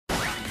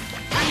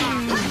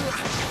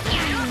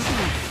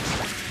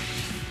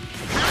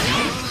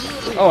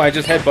Oh, I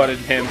just headbutted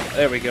him.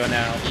 There we go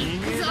now.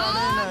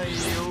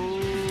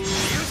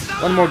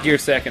 One more gear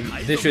second.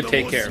 This should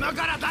take care of it.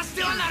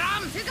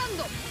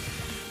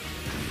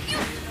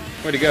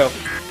 Where'd he go?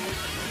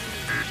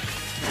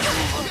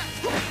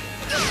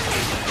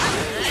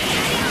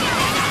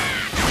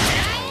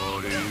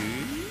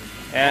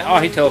 And, oh,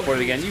 he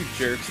teleported again. You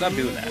jerk. Stop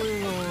doing that.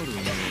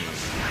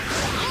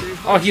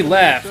 Oh, he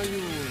left.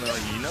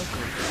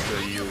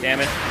 Damn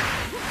it.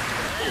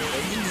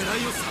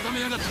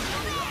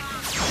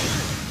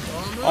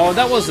 Oh,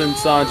 that wasn't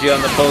Sanji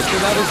on the poster.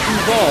 That was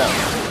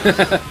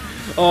Duval.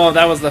 Oh,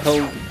 that was the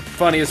whole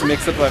funniest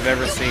mix-up I've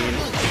ever seen.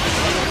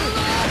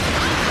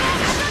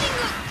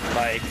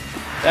 Like,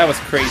 that was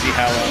crazy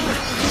how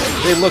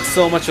they look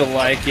so much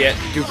alike, yet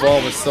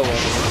Duval was so ugly.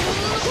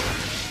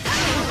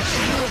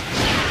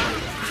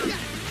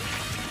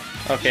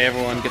 Okay,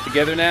 everyone, get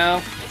together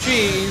now.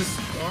 Cheese!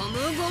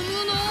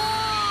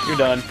 You're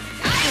done.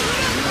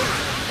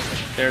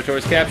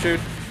 Territory's captured.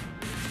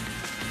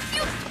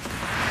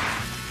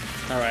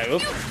 Alright,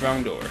 oops,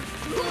 wrong door.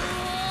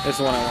 This is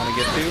the one I want to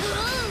get to.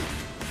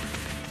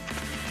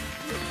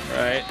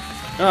 Alright.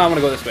 No, I want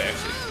to go this way,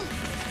 actually.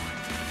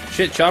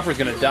 Shit, Chopper's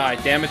gonna die.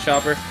 Damn it,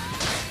 Chopper.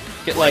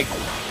 Get, like,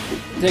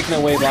 taken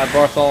away by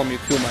Bartholomew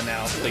Kuma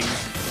now, please.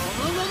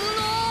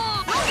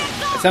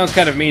 It sounds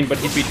kind of mean, but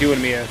he'd be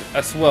doing me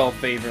a swell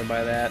favor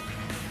by that.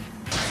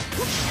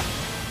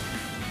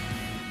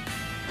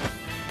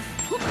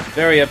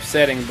 Very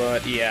upsetting,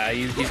 but yeah,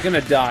 he's gonna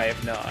die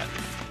if not.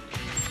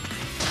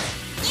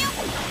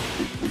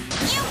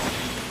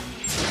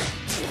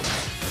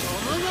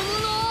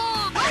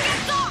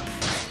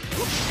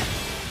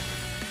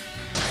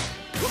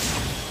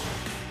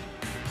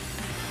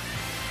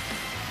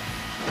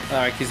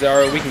 Alright,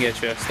 Kizaru, we can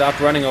get you. Stop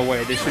running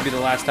away. This should be the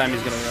last time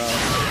he's gonna run.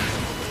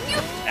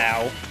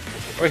 Ow.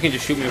 Or he can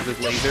just shoot me with his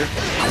laser.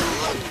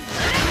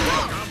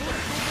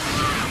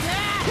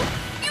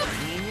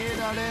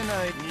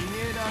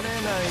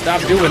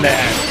 Stop doing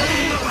that.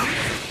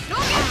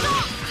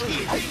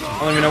 I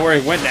don't even know where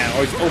he went now.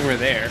 Oh, he's over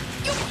there.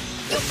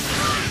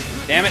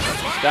 Damn it.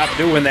 Stop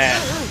doing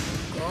that.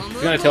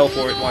 He's gonna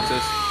teleport. Watch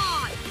this.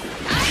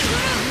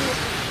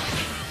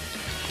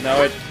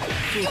 No, it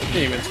didn't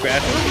even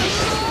scratch him.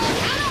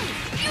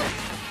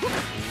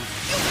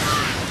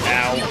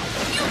 Ow.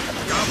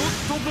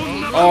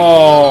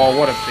 Oh,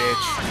 what a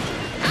bitch.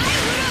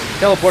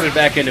 Teleported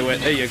back into it.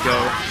 There you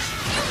go.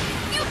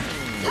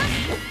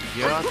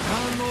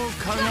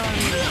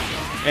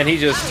 And he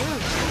just... I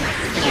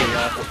think he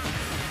left.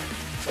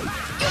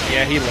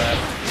 Yeah, he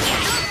left.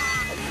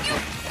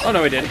 Oh,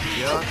 no, he didn't.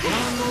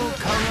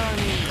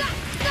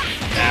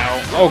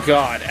 Ow. Oh,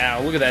 God.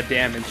 Ow. Look at that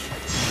damage.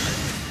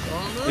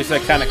 At least I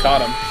kind of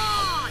caught him.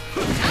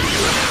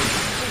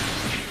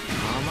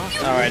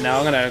 Alright, now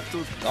I'm gonna...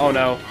 Oh,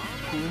 no.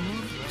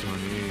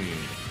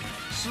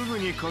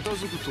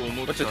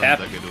 What just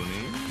happened?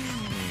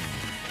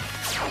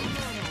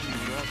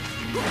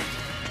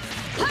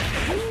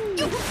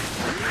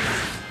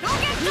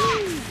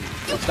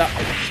 Stop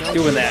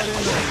doing that.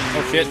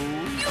 Oh, shit.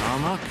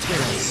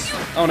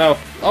 Oh, no.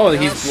 Oh,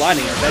 he's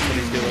blinding us. That's what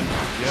he's doing.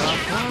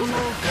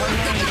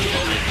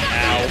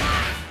 Ow.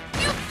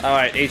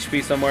 Alright,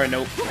 HP somewhere.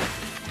 Nope.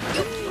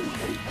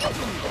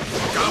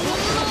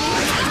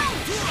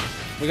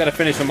 We gotta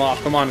finish him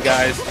off. Come on,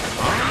 guys.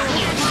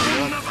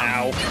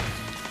 Ow.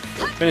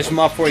 Finish him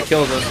off before he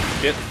kills us.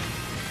 Shit.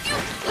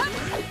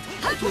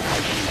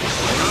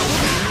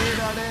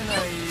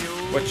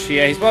 Which,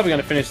 yeah, he's probably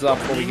gonna finish us off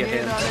before we get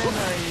him.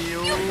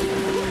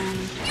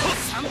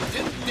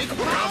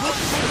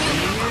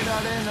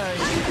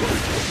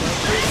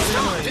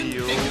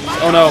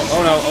 Oh no,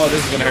 oh no, oh,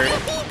 this is gonna hurt.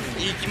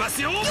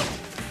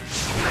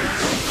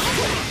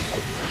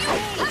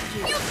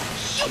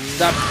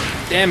 Stop,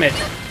 damn it.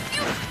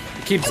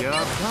 He keeps...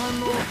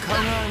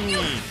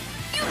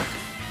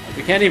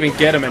 We can't even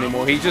get him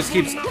anymore, he just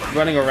keeps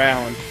running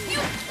around.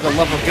 For the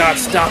love of God,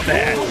 stop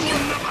that!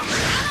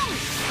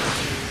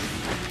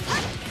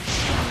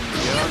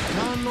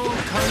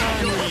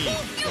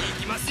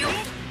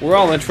 We're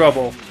all in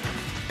trouble.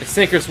 It's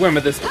sink or swim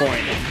at this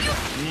point.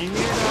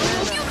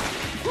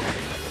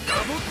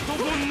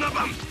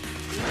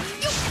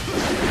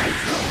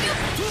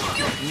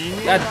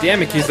 God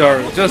damn it,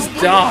 Kizaru. Just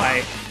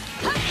die.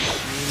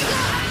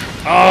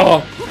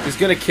 Oh, he's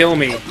gonna kill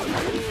me.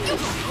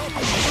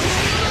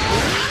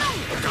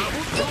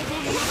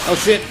 Oh,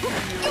 shit.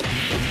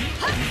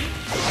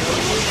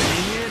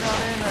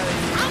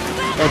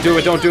 Don't do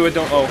it, don't do it,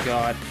 don't... Oh,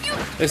 God.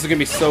 This is gonna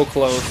be so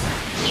close.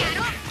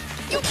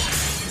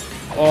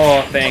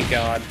 Oh, thank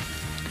God.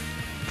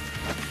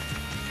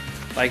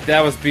 Like,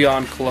 that was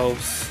beyond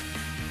close.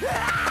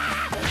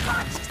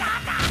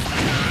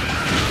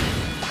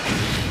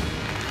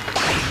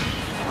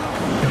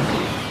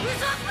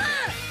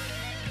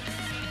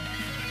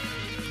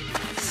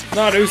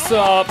 Not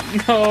Usopp!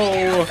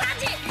 No!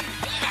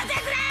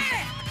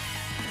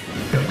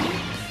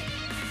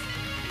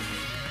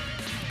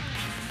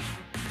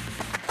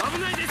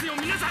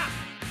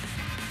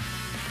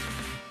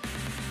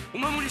 お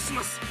守りし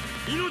ます。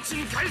命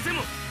に返せ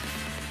も。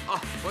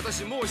あ、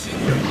私もう死ん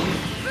でる。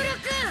ブルック、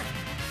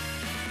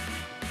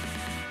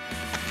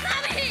ナ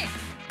ミ、ル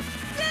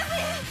フィ、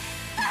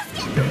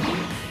助けて。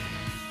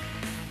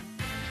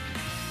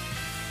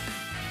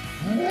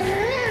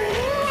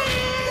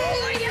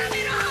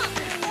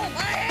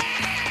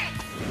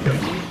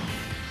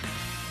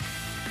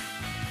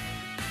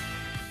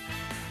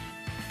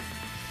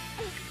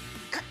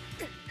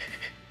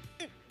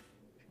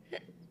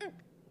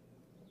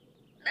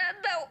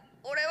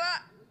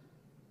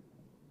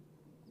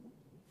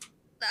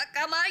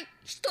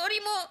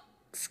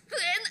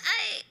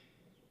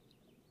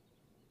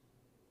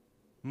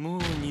も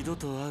う二度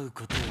と会う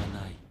ことは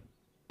ない。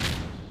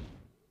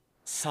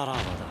さらば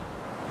だ。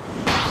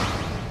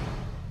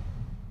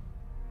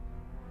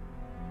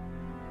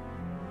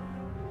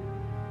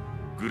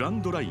グラ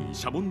ンドライン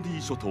シャボンディ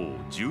諸島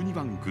12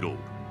番グローブ。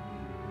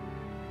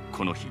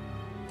この日、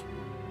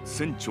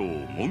船長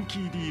モンキ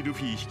ー・D・ル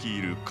フィ率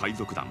いる海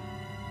賊団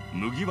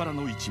麦わら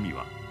の一味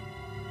は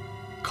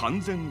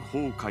完全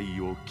崩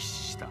壊を喫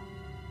した。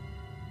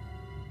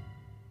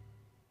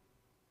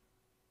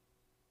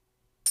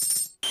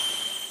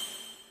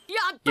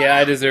Yeah,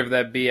 I deserve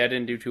that B. I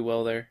didn't do too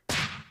well there.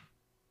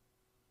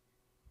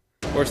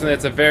 Fortunately,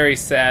 that's a very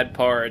sad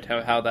part,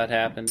 how that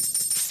happened.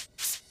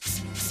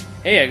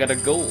 Hey, I got a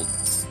gold.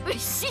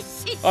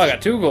 Oh, I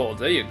got 2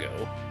 golds. There you go.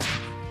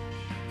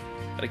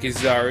 Got a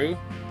Kizaru,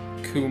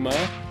 Kuma,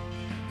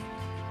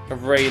 a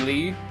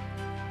Rayleigh,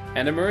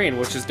 and a Marine,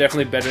 which is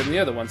definitely better than the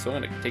other one, so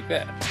I'm gonna take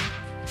that.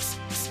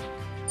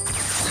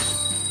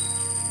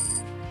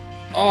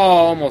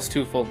 Oh, almost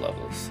 2 full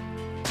levels.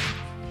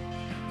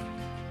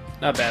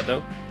 Not bad,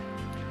 though.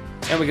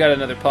 And we got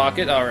another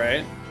pocket,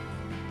 alright.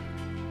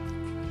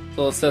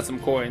 So let's set some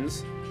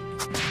coins.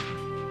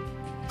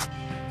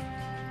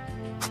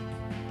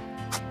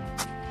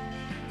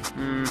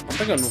 I'm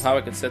thinking how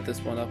I could set this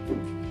one up.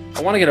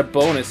 I want to get a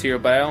bonus here,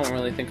 but I don't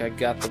really think I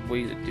got the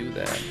way to do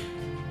that.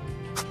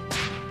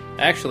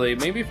 Actually,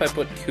 maybe if I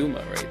put Kuma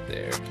right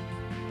there.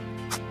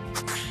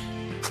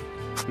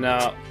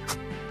 No.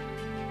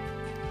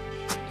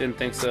 Didn't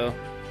think so.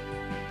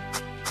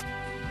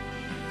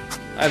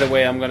 Either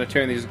way, I'm gonna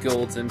turn these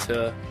golds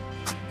into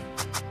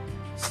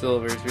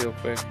silvers real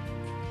quick.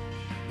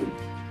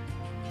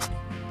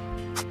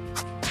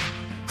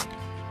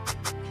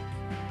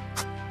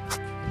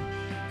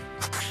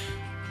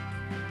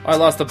 I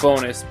lost the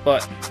bonus,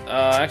 but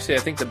actually I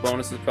think the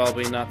bonus is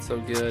probably not so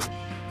good.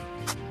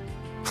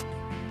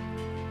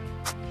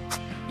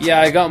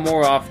 Yeah, I got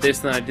more off this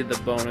than I did the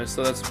bonus,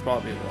 so that's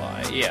probably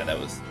why. Yeah, that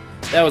was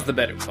the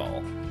better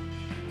call.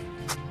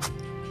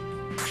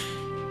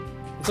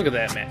 Let's look at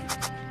that, man.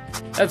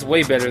 That's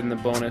way better than the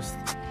bonus.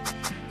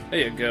 There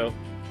you go.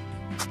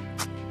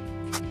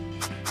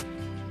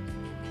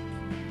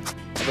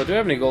 Although, do I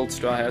have any gold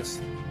straw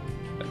hats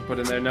I can put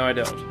in there? No, I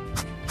don't.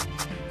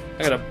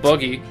 I got a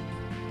buggy.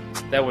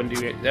 That wouldn't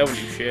do it. That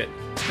wouldn't do shit.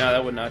 No,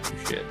 that would not do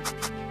shit.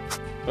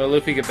 Well,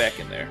 Luffy, get back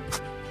in there.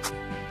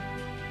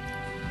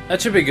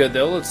 That should be good,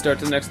 though. Let's start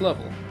to the next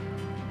level.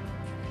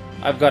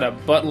 I've got a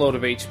buttload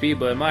of HP,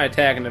 but my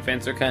attack and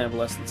defense are kind of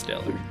less than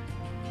stellar.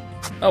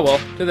 Oh well,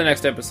 to the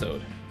next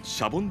episode.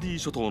 シャボンディ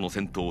諸島の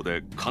戦闘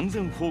で完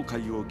全崩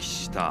壊を喫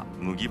した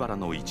麦わら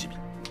の一味。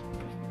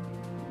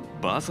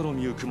バーソロ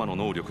ミュー・クマの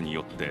能力に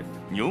よって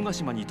仁ヶ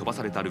島に飛ば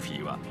されたルフ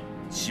ィは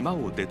島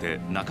を出て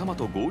仲間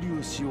と合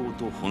流しよう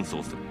と奔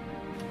走する。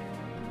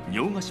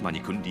仁ヶ島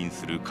に君臨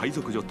する海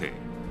賊女帝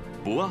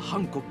ボア・ハ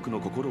ンコックの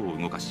心を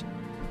動かし、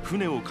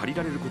船を借り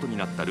られることに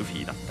なったルフ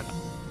ィだったが、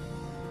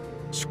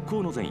出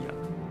港の前夜、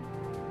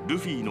ル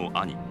フィの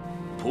兄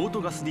ポー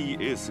トガスデ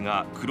ィ・エース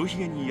が黒ひ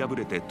げに敗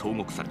れて投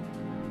獄され、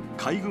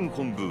海軍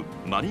本部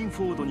マリン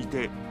フォードに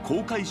て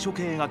公開処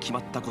刑が決ま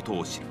ったこと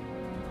を知る。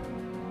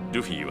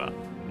ルフィは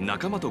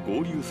仲間と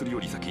合流するよ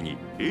り先に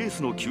エー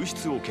スの救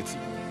出を決意。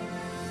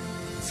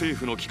政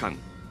府の機関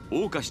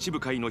桜花七部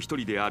会の一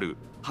人である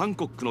ハン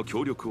コックの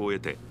協力を得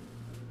て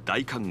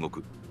大監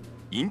獄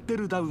インペ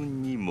ルダウ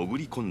ンに潜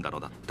り込んだの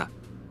だった。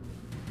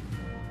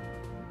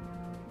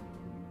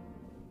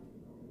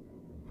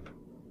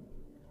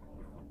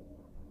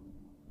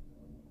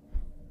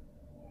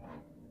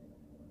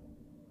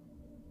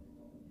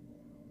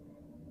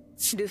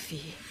ルフ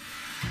ィ、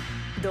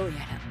どうや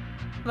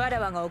らわら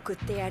わが送っ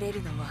てやれ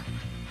るのは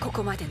こ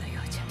こまでのよ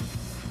うじ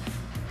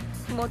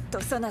ゃ。もっと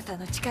そなた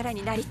の力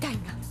になりたいが。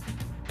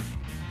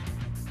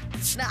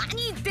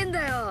何言ってん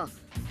だよ。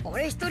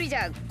俺一人じ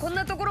ゃこん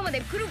なところま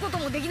で来ること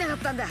もできなかっ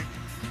たんだ。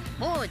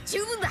もう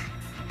十分だ。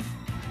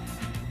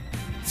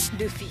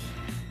ルフィ、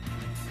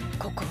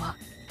ここは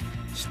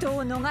人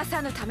を逃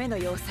さぬための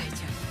要塞じ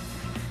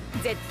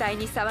ゃ。絶対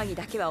に騒ぎ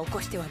だけは起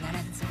こしてはな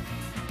らんぞ。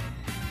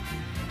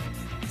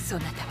そ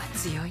なたは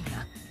強い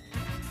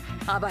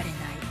が暴れない、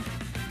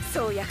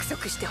そう約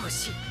束してほ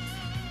しい。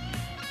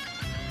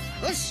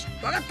よし、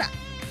分かった。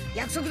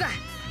約束だ。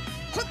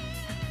本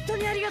当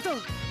にありがとう、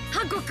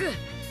ハンコック。無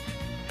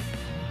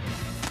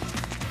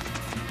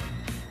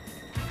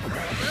言の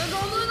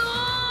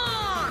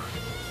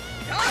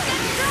ロケット。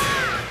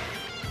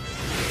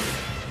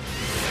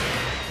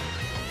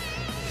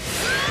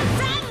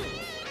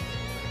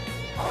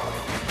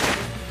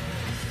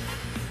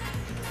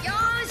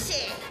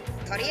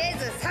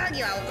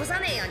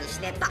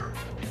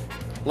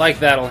Like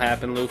that'll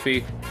happen,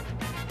 Luffy.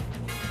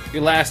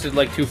 You lasted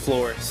like 2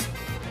 floors.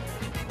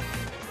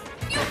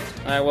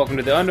 Alright, welcome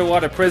to the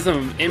underwater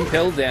prism of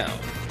Impel Down.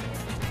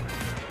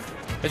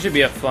 That should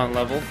be a fun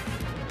level.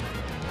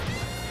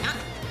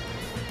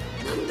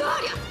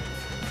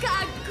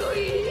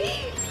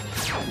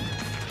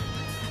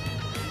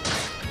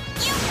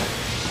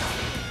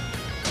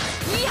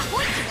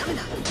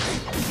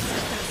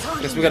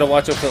 Guess we gotta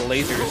watch out for the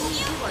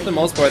lasers. For the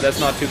most part, that's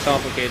not too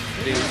complicated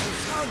to do.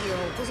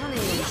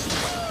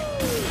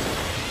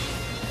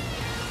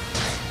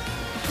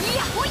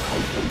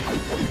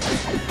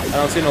 I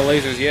don't see no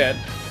lasers yet.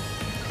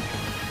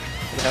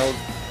 What the hell?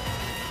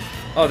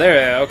 Oh,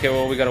 there. Okay,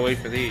 well, we gotta wait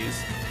for these.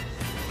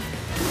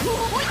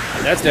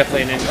 That's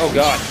definitely an oh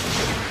god.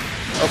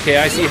 Okay,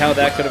 I see how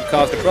that could have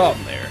caused a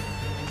problem there.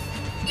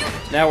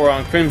 Now we're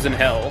on Crimson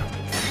Hell.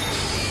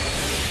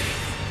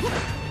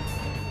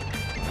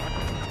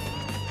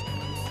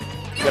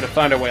 We gotta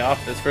find our way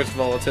off this. First of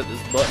all, let's hit this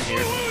button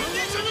here.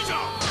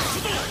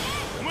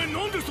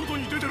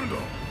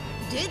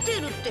 出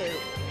てるって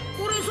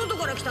俺外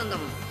から来たんだ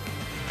もん。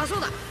あ、そ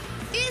うだ、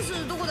エー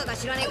スどこだか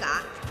知らねえ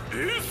か。エ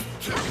ース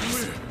って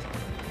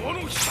お前、あ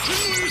の必見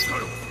のエースか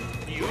よ。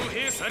幽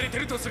閉されて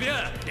るとすり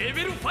ゃレ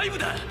ベル5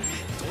だ。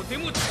とて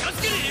も近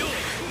づけねえよ。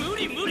無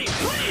理無理無理。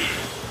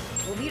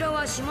扉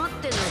は閉まっ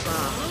てんのか。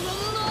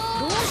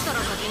どうしたら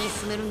先に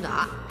進めるん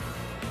だ。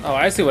 Oh,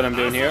 I see what I'm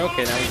doing here.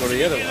 Okay, now we go to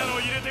the other one.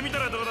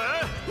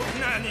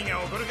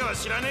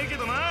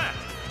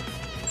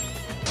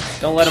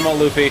 Don't let him out,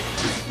 Luffy.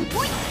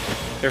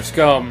 They're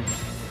scum.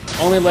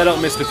 Only let out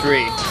Mr.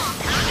 3.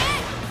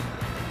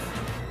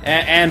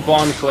 And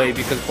Bon Clay,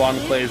 because Bon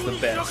Clay is the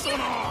best.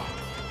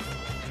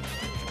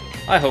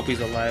 I hope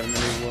he's alive in the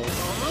new world.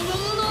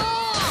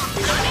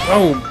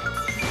 Boom!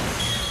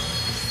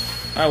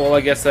 Alright, well,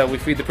 I guess we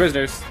feed the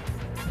prisoners.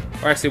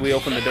 Or actually, we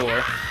open the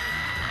door.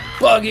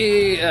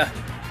 Buggy!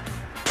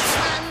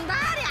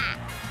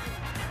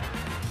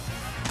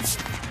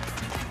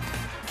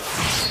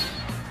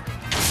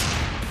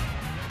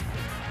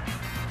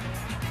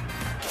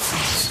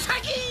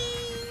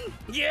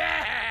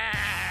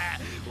 Yeah!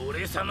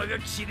 俺様が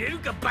切れる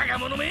かバカ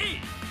者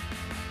め。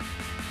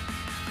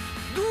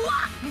う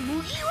わ、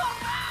麦わ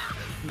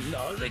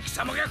ら。なぜ貴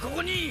様がこ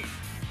こに。え、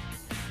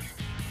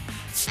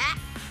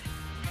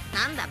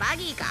なんだバ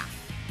ギーか。よ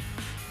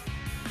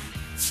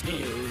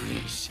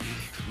し、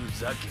ふ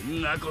ざけ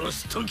んなこの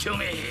すっとんきょ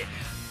め。て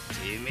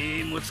め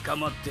えも捕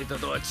まってた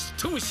とはち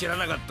っとも知ら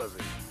なかったぜ。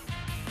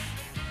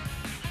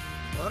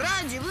俺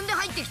は自分で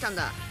入ってきたん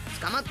だ。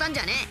捕まったんじ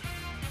ゃねえ。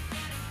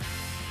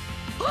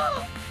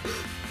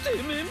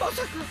 てめえま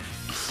さか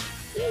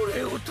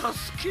俺を助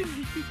けに来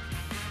る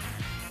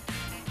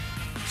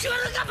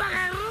かバ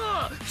カ野郎。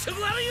気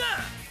色悪いわ。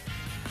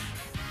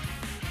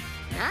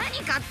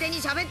何勝手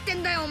に喋って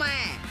んだよお前。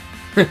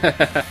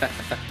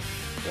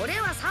俺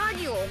は騒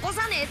ぎを起こ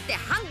さねえって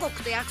ハンコッ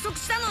クと約束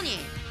したのに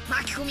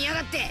巻き込みや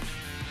がって。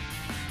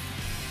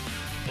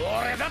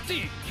俺だって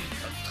今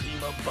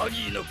バ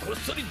ギーのこっ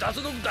そり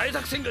脱獄大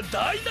作戦が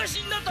台無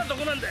しになったと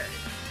こなんだ。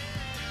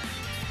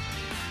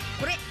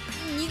これ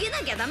逃げな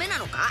きゃダメな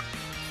のか。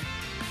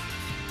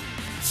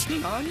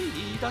何言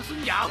い出す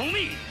んじゃアホ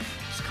め。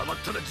捕まっ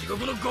たら地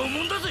獄の拷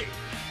問だぜ。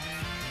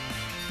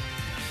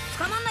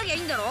捕まんなきゃい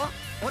いんだろ。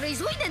俺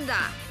急いでん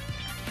だ。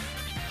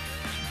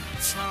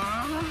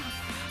あ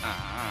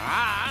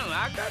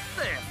あ、分かっ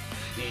たよ。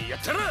やっ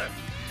たらや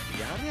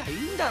りゃいい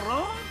んだ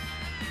ろ。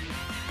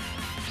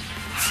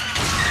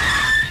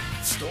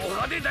ド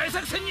派手大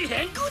作戦に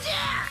変更じゃ。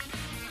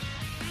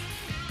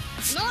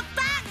乗っ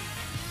た。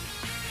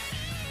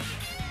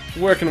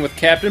 Working with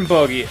Captain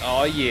Buggy.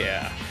 Oh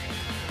yeah.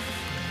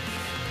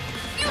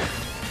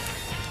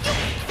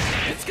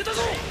 見つけた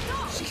ぞ。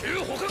至急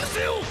捕獲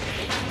せよ。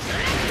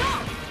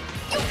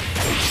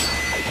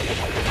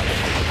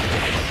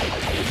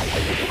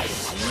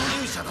侵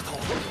入者だと。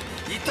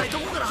一体ど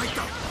こから入っ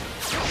た。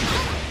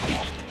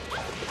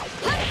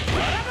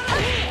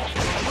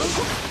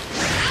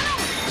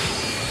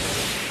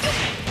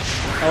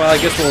 Oh well, I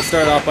guess we'll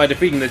start off by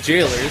defeating the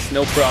jailers.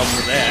 No problem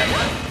with that.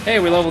 Hey,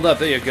 we leveled up.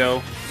 There you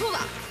go.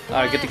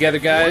 Alright, get together,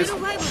 guys.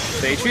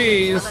 Say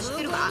cheese.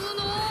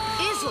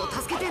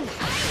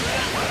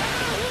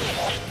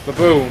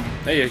 Ba-boom.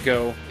 There you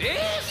go.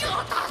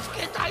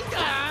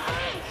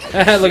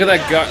 Look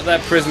at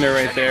that prisoner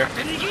right there.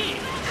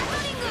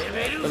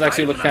 Does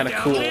actually look kind of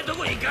cool.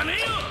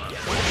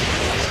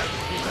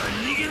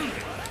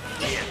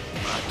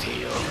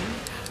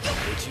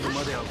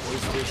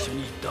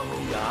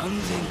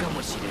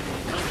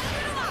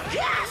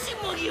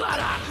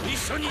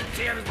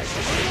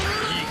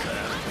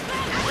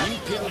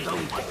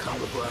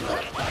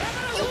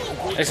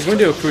 Actually, can we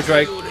do a crew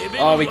strike?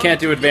 Oh, we can't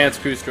do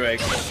advanced crew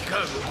strikes.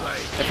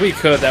 If we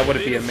could, that would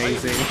be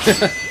amazing.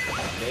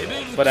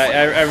 But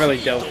I really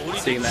doubt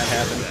seeing that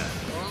happen.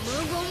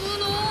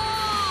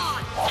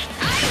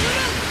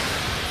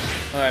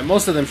 Alright,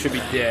 most of them should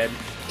be dead.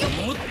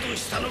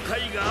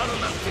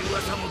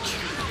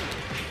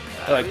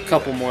 Like a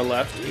couple more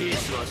left.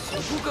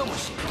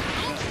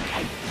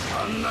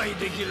 案内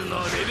できるの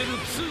はレベル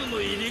2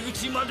の入り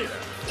口までだ。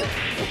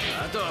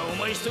あとはお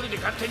前一人で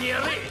勝手にや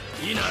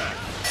れ。いいな。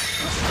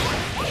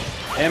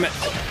 Damn it.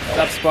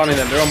 Stop spawning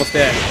them. They're almost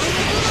dead.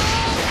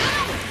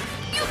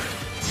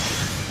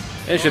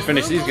 They should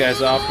finish these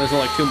guys off. There's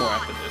only 2 more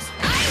after this.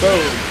 Boom.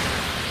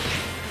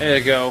 There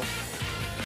you go.